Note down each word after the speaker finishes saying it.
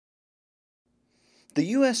The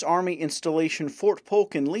U.S. Army installation Fort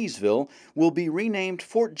Polk in Leesville will be renamed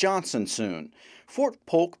Fort Johnson soon. Fort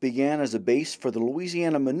Polk began as a base for the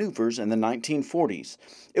Louisiana maneuvers in the 1940s.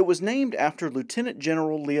 It was named after Lieutenant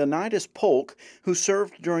General Leonidas Polk, who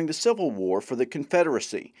served during the Civil War for the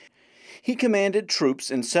Confederacy. He commanded troops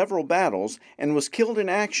in several battles and was killed in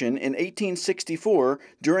action in 1864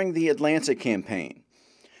 during the Atlanta Campaign.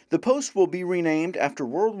 The post will be renamed after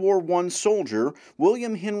World War I soldier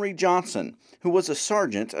William Henry Johnson, who was a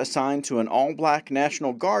sergeant assigned to an all-black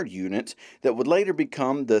National Guard unit that would later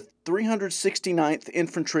become the 369th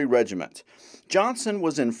Infantry Regiment. Johnson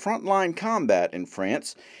was in frontline combat in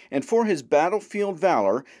France, and for his battlefield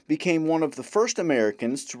valor became one of the first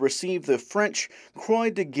Americans to receive the French Croix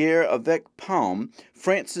de Guerre avec Palme,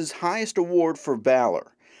 France's highest award for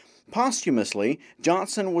valor. Posthumously,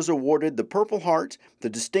 Johnson was awarded the Purple Heart, the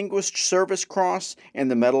Distinguished Service Cross, and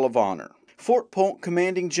the Medal of Honor. Fort Polk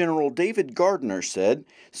Commanding General David Gardner said,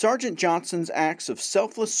 "Sergeant Johnson's acts of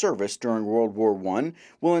selfless service during World War I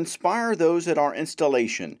will inspire those at our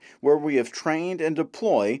installation, where we have trained and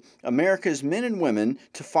deploy America's men and women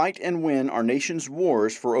to fight and win our nation's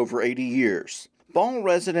wars for over 80 years." Ball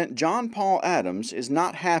resident John Paul Adams is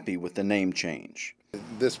not happy with the name change.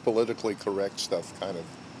 This politically correct stuff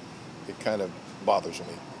kind of bothers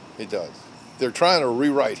me. It does. They're trying to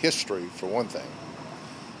rewrite history, for one thing.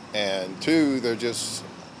 And two, they're just,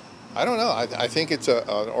 I don't know, I think it's an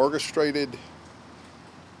orchestrated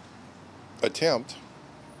attempt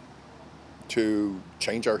to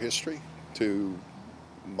change our history, to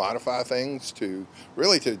modify things, to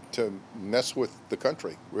really to mess with the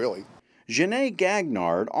country, really. Janae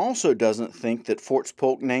Gagnard also doesn't think that Fort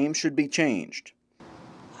Polk name should be changed.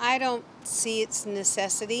 I don't see its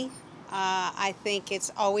necessity. I think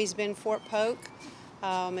it's always been Fort Polk.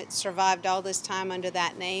 It survived all this time under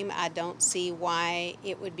that name. I don't see why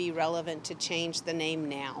it would be relevant to change the name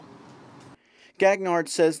now. Gagnard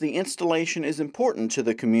says the installation is important to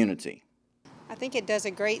the community. I think it does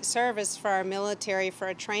a great service for our military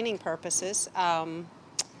for training purposes, and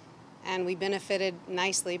we benefited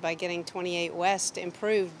nicely by getting 28 West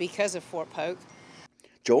improved because of Fort Polk.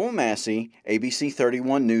 Joel Massey, ABC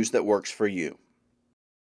 31 News that works for you.